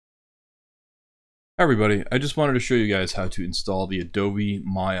Hi everybody, I just wanted to show you guys how to install the Adobe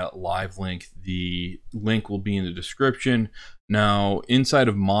Maya Live Link. The link will be in the description. Now, inside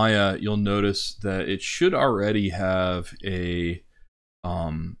of Maya, you'll notice that it should already have a,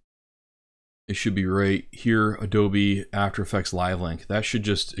 it should be right here, Adobe After Effects Live Link. That should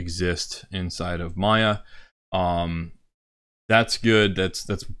just exist inside of Maya. That's good. That's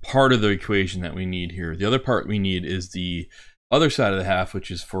part of the equation that we need here. The other part we need is the other side of the half, which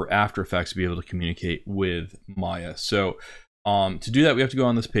is for After Effects to be able to communicate with Maya. So to do that, we have to go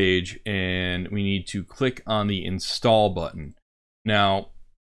on this page and we need to click on the install button. Now,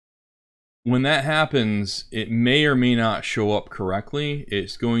 when that happens, it may or may not show up correctly.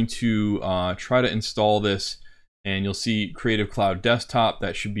 It's going to try to install this, and you'll see Creative Cloud Desktop.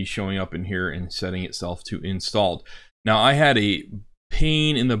 That should be showing up in here and setting itself to installed. Now, I had a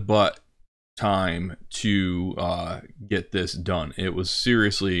pain in the butt time to get this done. It was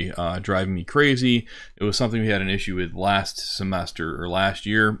seriously driving me crazy. It was something we had an issue with last semester or last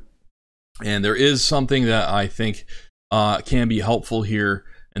year, and there is something that I think can be helpful here,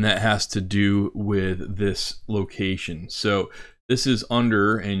 and that has to do with this location. So this is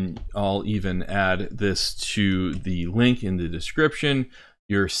under, and I'll even add this to the link in the description,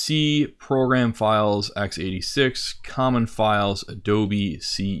 your C program files x86 common files Adobe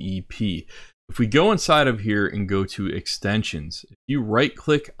CEP. If we go inside of here and go to extensions, if you right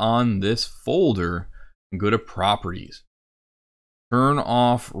click on this folder and go to properties, turn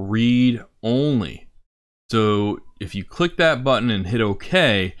off read only. So if you click that button and hit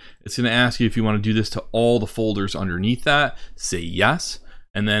OK, it's going to ask you if you want to do this to all the folders underneath that. Say yes,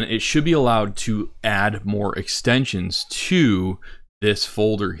 and then it should be allowed to add more extensions to this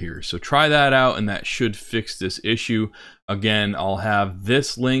folder here. So try that out, and that should fix this issue. Again, I'll have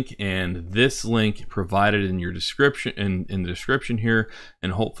this link and this link provided in your description, in the description here,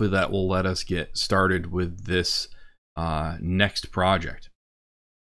 and hopefully that will let us get started with this next project.